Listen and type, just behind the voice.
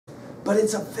But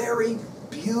it's a very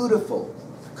beautiful,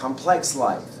 complex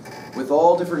life with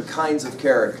all different kinds of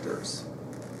characters.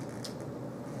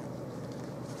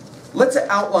 Let's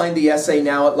outline the essay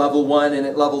now at level 1 and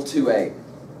at level 2A.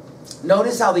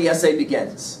 Notice how the essay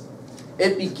begins.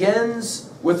 It begins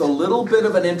with a little bit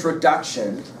of an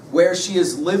introduction where she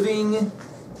is living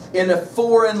in a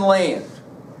foreign land,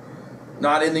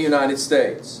 not in the United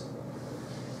States.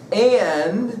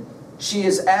 And she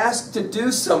is asked to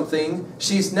do something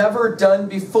she's never done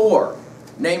before.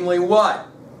 Namely what?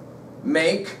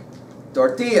 Make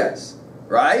tortillas,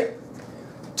 right?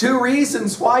 2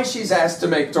 reasons why she's asked to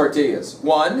make tortillas.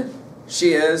 1,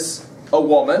 she is a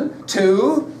woman.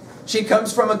 2, she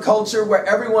comes from a culture where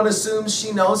everyone assumes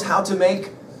she knows how to make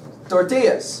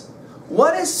tortillas.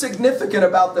 What is significant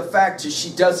about the fact that she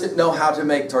doesn't know how to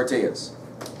make tortillas?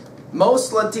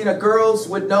 Most Latina girls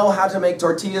would know how to make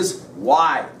tortillas.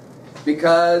 Why?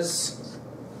 Because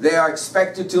they are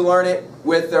expected to learn it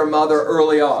with their mother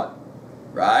early on,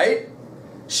 right?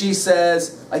 She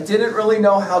says, I didn't really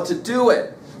know how to do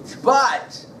it,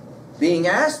 but being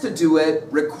asked to do it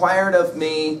required of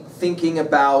me thinking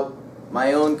about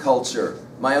my own culture,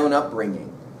 my own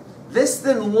upbringing. This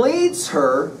then leads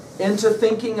her into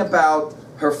thinking about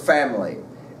her family.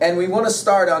 And we want to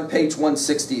start on page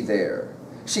 160 there.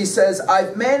 She says,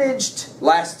 I've managed,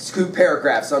 last 2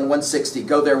 paragraphs on 160,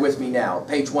 go there with me now,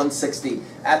 page 160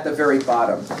 at the very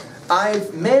bottom.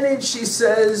 I've managed, she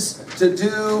says, to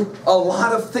do a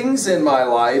lot of things in my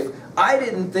life I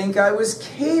didn't think I was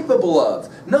capable of.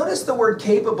 Notice the word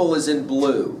capable is in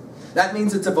blue. That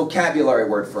means it's a vocabulary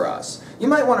word for us. You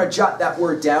might want to jot that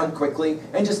word down quickly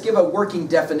and just give a working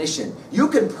definition. You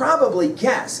can probably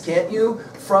guess, can't you,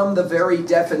 from the very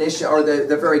definition or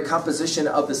the very composition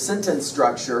of the sentence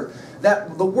structure,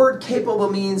 that the word capable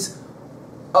means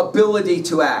ability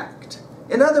to act.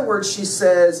 In other words, she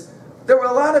says, there were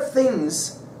a lot of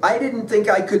things I didn't think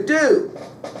I could do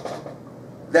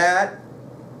that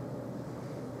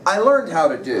I learned how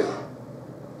to do.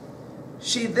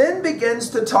 She then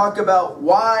begins to talk about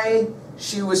why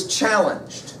she was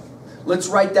challenged. Let's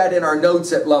write that in our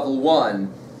notes at level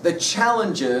 1. The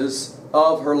challenges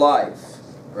of her life,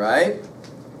 right?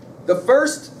 The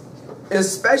first,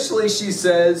 especially, she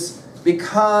says,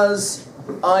 because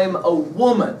I'm a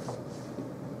woman,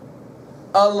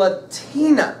 a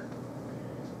Latina,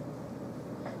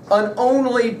 an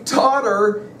only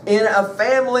daughter in a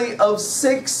family of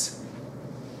 6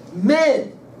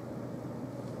 men.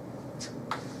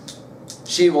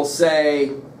 She will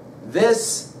say,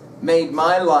 this made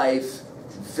my life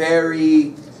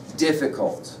very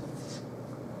difficult.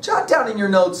 Jot down in your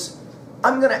notes,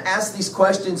 I'm going to ask these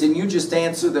questions and you just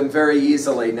answer them very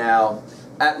easily now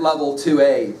at level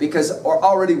 2A because we're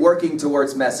already working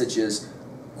towards messages.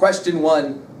 Question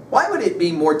 1, why would it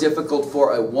be more difficult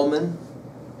for a woman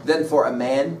than for a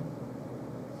man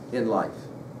in life?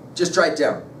 Just write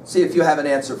down. See if you have an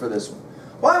answer for this one.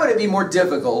 Why would it be more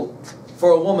difficult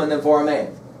for a woman than for a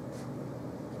man?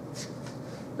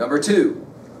 Number 2,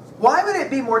 why would it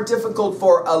be more difficult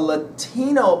for a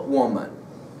Latino woman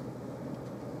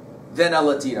than a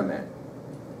Latina man?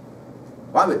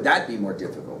 Why would that be more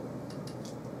difficult?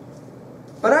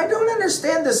 But I don't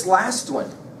understand this last one.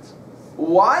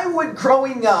 Why would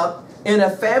growing up in a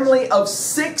family of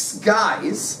 6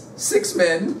 guys, 6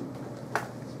 men,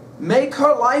 make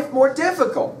her life more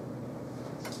difficult?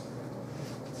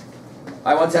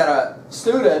 I once had a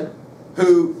student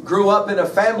who grew up in a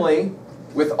family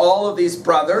with all of these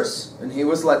brothers, and he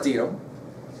was Latino,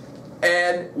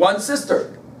 and 1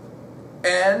 sister.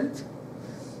 And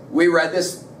we read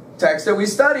this text and we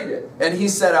studied it. And he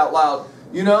said out loud,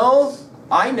 you know,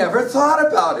 I never thought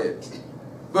about it,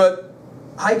 but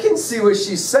I can see what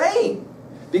she's saying.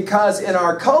 Because in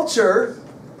our culture,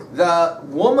 the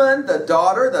woman, the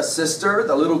daughter, the sister,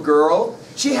 the little girl,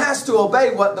 she has to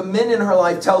obey what the men in her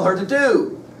life tell her to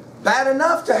do. Bad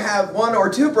enough to have 1 or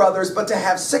 2 brothers, but to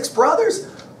have 6 brothers?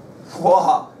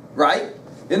 Whoa, right?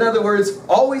 In other words,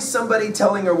 always somebody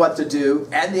telling her what to do,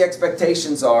 and the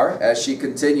expectations are, as she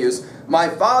continues, my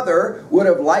father would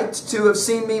have liked to have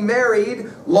seen me married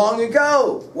long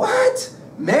ago. What?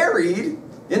 Married?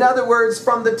 In other words,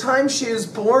 from the time she is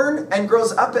born and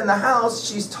grows up in the house,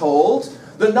 she's told,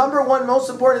 the number 1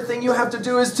 most important thing you have to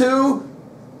do is to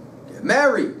get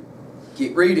married.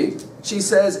 Keep reading. She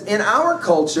says, in our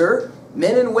culture,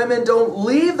 men and women don't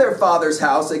leave their father's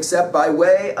house except by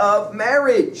way of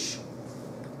marriage.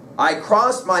 I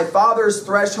crossed my father's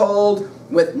threshold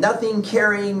with nothing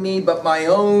carrying me but my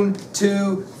own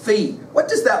 2 feet. What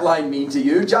does that line mean to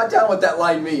you? Jot down what that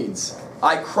line means.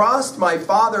 I crossed my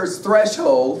father's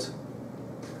threshold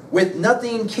with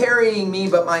nothing carrying me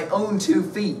but my own 2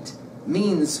 feet.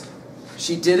 means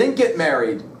she didn't get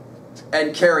married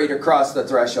and carried across the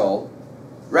threshold.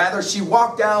 Rather, she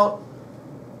walked out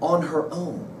on her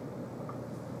own.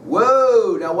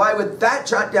 Whoa, now why would that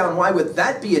jot down? Why would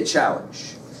that be a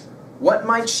challenge? What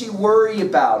might she worry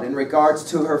about in regards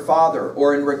to her father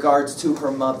or in regards to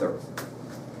her mother?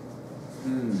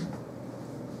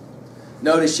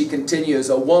 Notice she continues,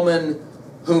 a woman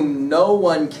whom no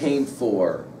one came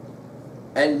for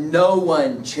and no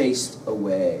one chased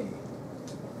away.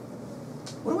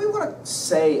 What do we want to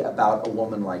say about a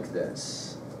woman like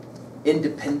this?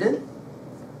 Independent,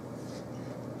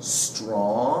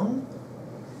 strong,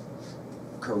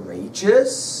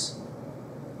 courageous.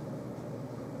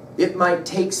 It might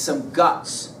take some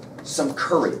guts, some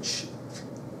courage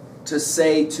to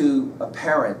say to a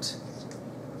parent,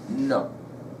 no.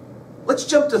 Let's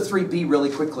jump to 3B really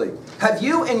quickly. Have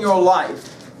you in your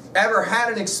life ever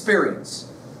had an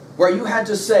experience where you had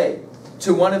to say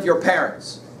to one of your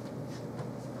parents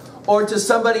or to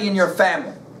somebody in your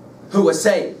family who was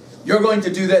saying, you're going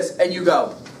to do this, and you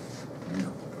go,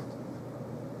 no.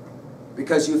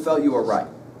 Because you felt you were right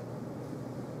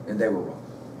and they were wrong.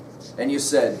 And you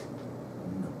said,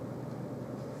 no.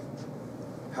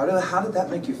 How did that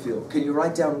make you feel? Can you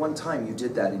write down one time you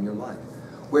did that in your life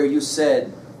where you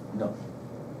said, no.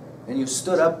 And you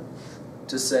stood up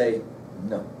to say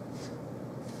no.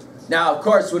 Now, of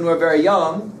course, when we're very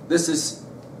young, this is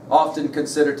often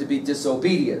considered to be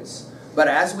disobedience. But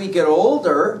as we get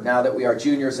older, now that we are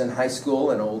juniors in high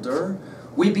school and older,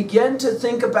 we begin to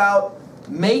think about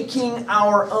making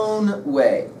our own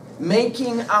way,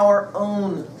 making our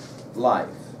own life.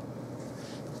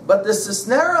 But the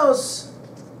Cisneros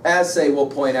essay will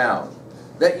point out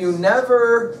that you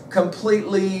never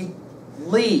completely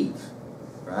leave,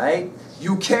 right?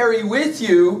 You carry with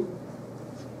you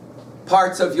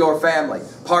parts of your family,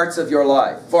 parts of your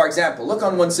life. For example, look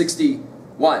on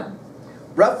 161.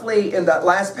 Roughly in that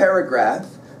last paragraph,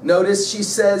 notice she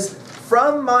says,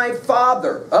 from my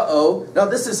father. Now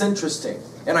this is interesting.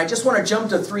 And I just want to jump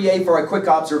to 3A for a quick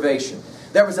observation.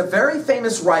 There was a very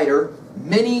famous writer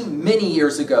many, many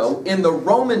years ago in the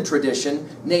Roman tradition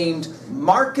named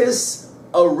Marcus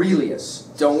Aurelius.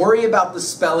 Don't worry about the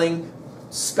spelling.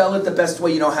 Spell it the best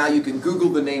way you know how. You can Google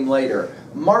the name later.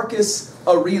 Marcus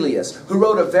Aurelius, who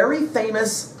wrote a very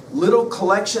famous little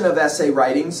collection of essay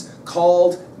writings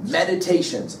called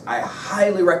Meditations. I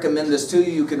highly recommend this to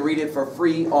you. You can read it for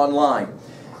free online.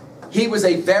 He was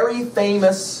a very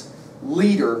famous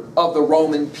leader of the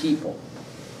Roman people.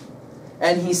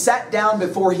 And he sat down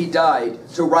before he died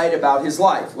to write about his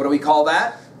life. What do we call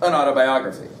that? An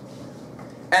autobiography.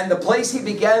 And the place he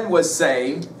began was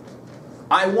saying,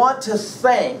 I want to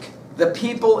thank the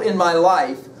people in my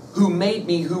life who made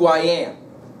me who I am.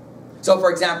 So,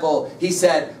 for example, he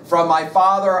said, from my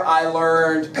father I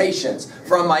learned patience.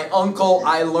 From my uncle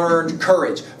I learned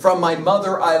courage. From my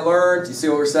mother I learned, you see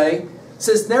what we're saying?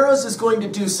 Cisneros is going to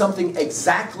do something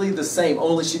exactly the same,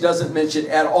 only she doesn't mention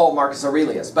at all Marcus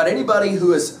Aurelius. But anybody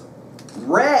who has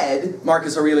read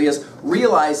Marcus Aurelius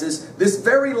realizes this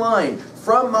very line,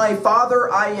 from my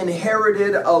father I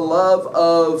inherited a love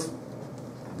of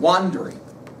wandering.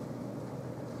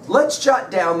 Let's jot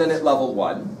down then at level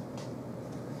 1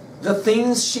 the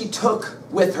things she took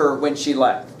with her when she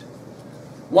left.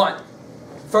 1.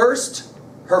 First,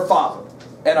 her father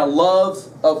and a love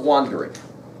of wandering.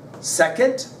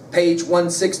 2nd, page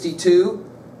 162,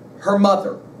 her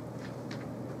mother.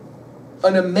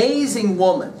 An amazing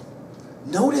woman.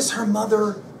 Notice her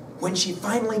mother, when she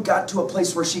finally got to a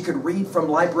place where she could read from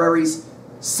libraries,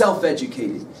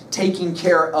 self-educated, taking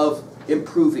care of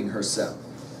improving herself.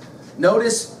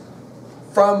 Notice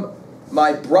from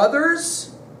my brothers,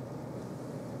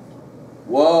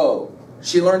 whoa,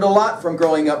 she learned a lot from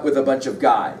growing up with a bunch of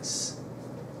guys.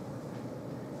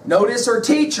 Notice her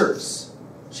teachers.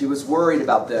 She was worried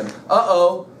about them.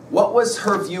 What was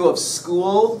her view of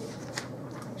school?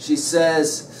 She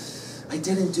says, I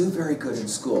didn't do very good in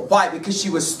school. Why? Because she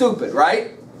was stupid,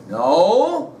 right?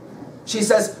 No. She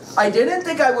says, I didn't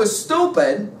think I was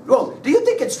stupid. Well, do you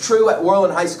think it's true at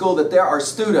Worland High School that there are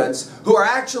students who are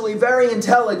actually very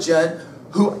intelligent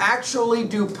who actually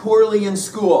do poorly in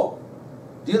school?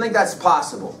 Do you think that's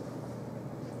possible?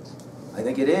 I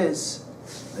think it is.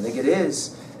 I think it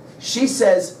is. She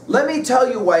says, let me tell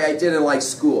you why I didn't like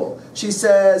school. She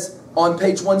says on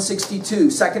page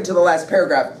 162, second to the last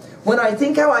paragraph, when I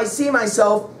think how I see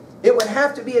myself, it would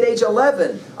have to be at age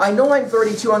 11. I know I'm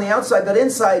 32 on the outside, but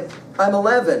inside I'm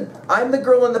 11. I'm the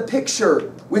girl in the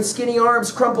picture with skinny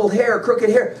arms, crumpled hair, crooked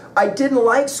hair. I didn't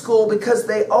like school because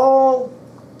they all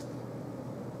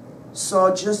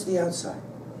saw just the outside.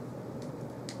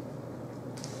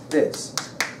 This.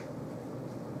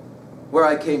 where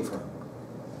I came from.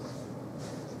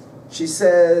 She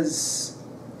says,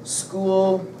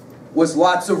 school was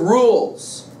lots of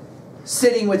rules,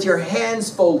 sitting with your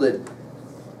hands folded,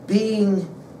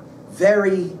 being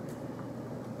very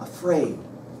afraid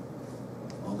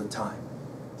all the time.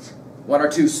 One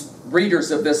or two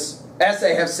readers of this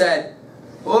essay have said,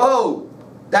 whoa,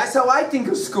 that's how I think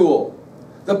of school.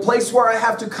 The place where I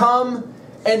have to come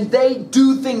and they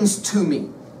do things to me.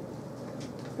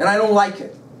 And I don't like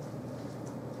it.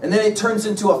 And then it turns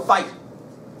into a fight.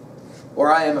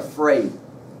 Or I am afraid.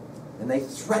 And they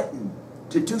threaten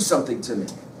to do something to me.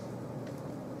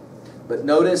 But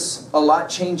notice a lot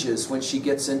changes when she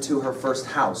gets into her first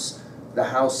house. The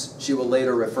house she will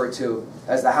later refer to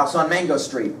as the house on Mango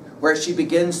Street, where she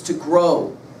begins to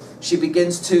grow. She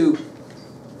begins to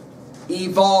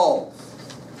evolve.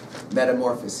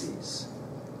 Metamorphoses.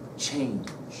 Change.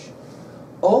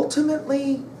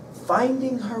 Ultimately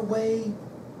finding her way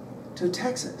to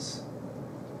Texas.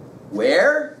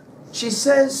 Where? She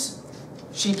says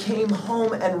she came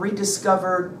home and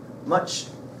rediscovered much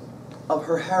of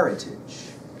her heritage.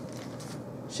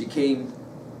 She came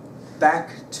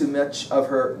back to much of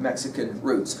her Mexican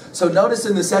roots. So notice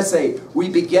in this essay, we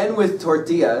begin with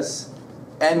tortillas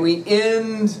and we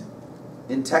end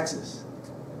in Texas,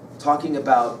 talking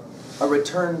about a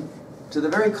return to the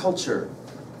very culture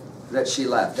that she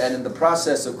left. And in the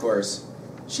process, of course,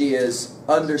 she is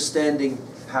understanding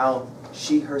how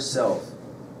she herself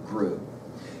grew.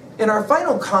 In our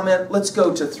final comment, let's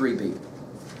go to 3B.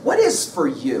 What is for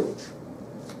you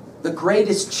the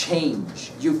greatest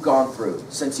change you've gone through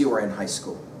since you were in high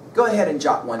school? Go ahead and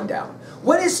jot one down.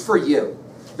 What is for you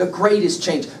the greatest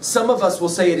change? Some of us will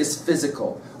say it is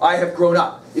physical. I have grown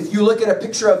up. If you look at a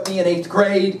picture of me in 8th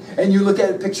grade and you look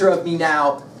at a picture of me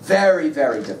now, very,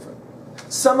 very different.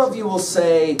 Some of you will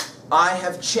say, I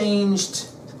have changed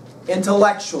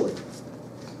intellectually.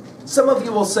 Some of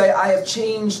you will say, I have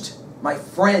changed my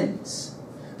friends,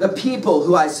 the people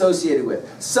who I associated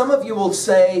with. Some of you will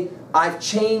say, I've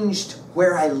changed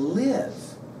where I live.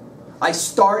 I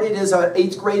started as an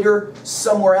 8th grader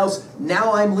somewhere else.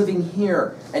 Now I'm living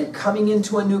here. And coming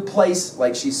into a new place,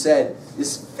 like she said,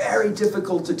 is very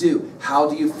difficult to do. How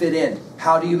do you fit in?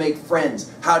 How do you make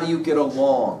friends? How do you get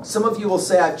along? Some of you will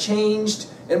say, I've changed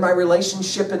in my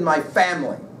relationship in my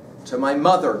family, to my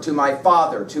mother, to my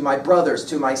father, to my brothers,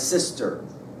 to my sister.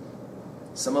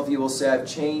 Some of you will say, I've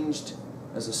changed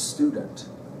as a student.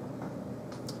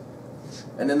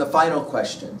 And then the final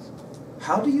question,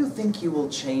 how do you think you will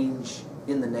change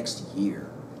in the next year?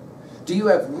 Do you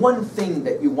have one thing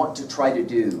that you want to try to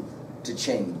do to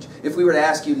change? If we were to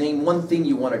ask you, name one thing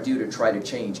you want to do to try to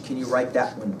change, can you write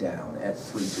that one down at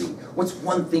 3B? What's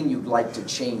one thing you'd like to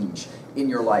change in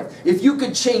your life? If you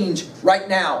could change right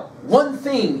now one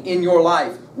thing in your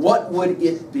life, what would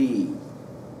it be?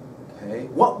 Okay?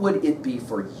 What would it be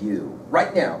for you?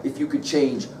 Right now, if you could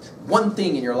change one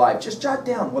thing in your life, just jot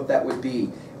down what that would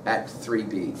be at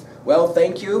 3B. Well,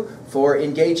 thank you for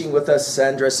engaging with us,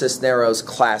 Sandra Cisneros'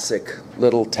 classic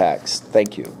little text.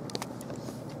 Thank you.